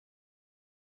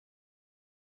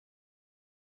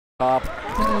Top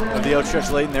of the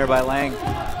outstretched Leighton there by Lang.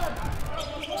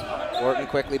 Wharton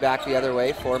quickly back the other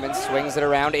way. Foreman swings it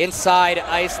around inside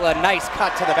Isla. Nice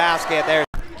cut to the basket there.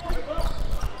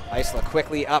 Isla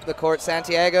quickly up the court.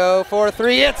 Santiago for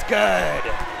three. It's good.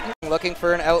 Looking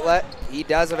for an outlet. He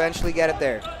does eventually get it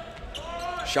there.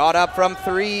 Shot up from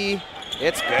three.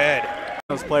 It's good.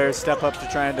 Those players step up to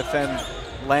try and defend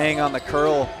Lang on the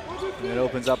curl. And it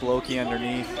opens up Loki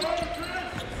underneath.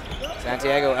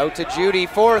 Santiago out to Judy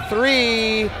for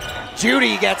three.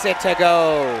 Judy gets it to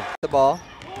go. The ball.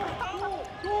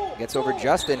 Gets over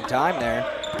just in time there.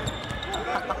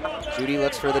 Judy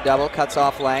looks for the double, cuts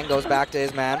off Lang, goes back to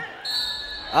his man.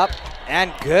 Up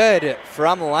and good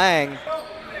from Lang.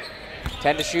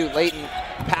 10 to shoot, Leighton.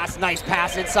 Pass, nice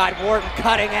pass inside, Wharton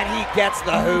cutting, and he gets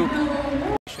the hoop.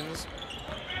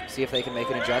 See if they can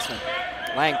make an adjustment.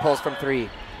 Lang pulls from three.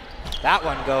 That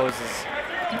one goes.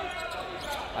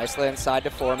 Isla inside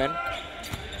to Foreman.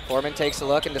 Foreman takes a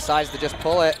look and decides to just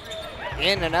pull it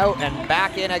in and out and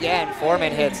back in again.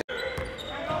 Foreman hits it.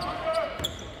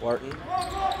 Wharton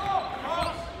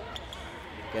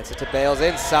gets it to Bales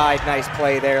inside. Nice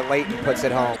play there. Leighton puts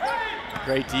it home.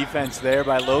 Great defense there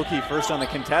by Loki. First on the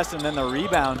contest and then the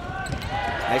rebound.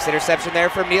 Nice interception there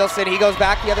from Nielsen. He goes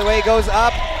back the other way, goes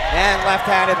up, and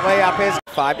left-handed layup is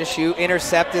 5 to shoot.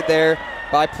 Intercepted there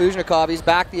by Pluzhnikov. He's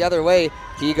back the other way.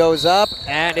 He goes up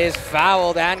and is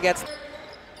fouled and gets...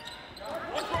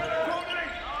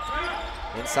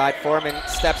 Inside, Foreman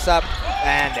steps up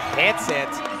and hits it.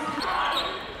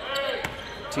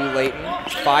 To Leighton.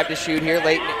 5 to shoot here.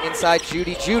 Leighton inside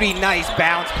Judy. Judy, nice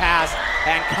bounce pass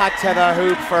and cut to the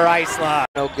hoop for Isla.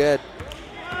 No good.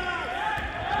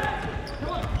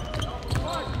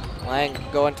 Lang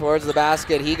going towards the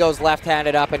basket. He goes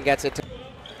left-handed up and gets it to...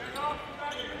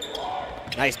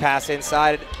 Nice pass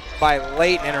inside by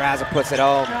Leighton, and Raza puts it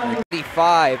home.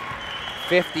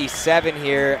 55-57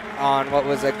 here on what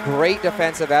was a great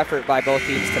defensive effort by both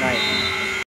teams tonight.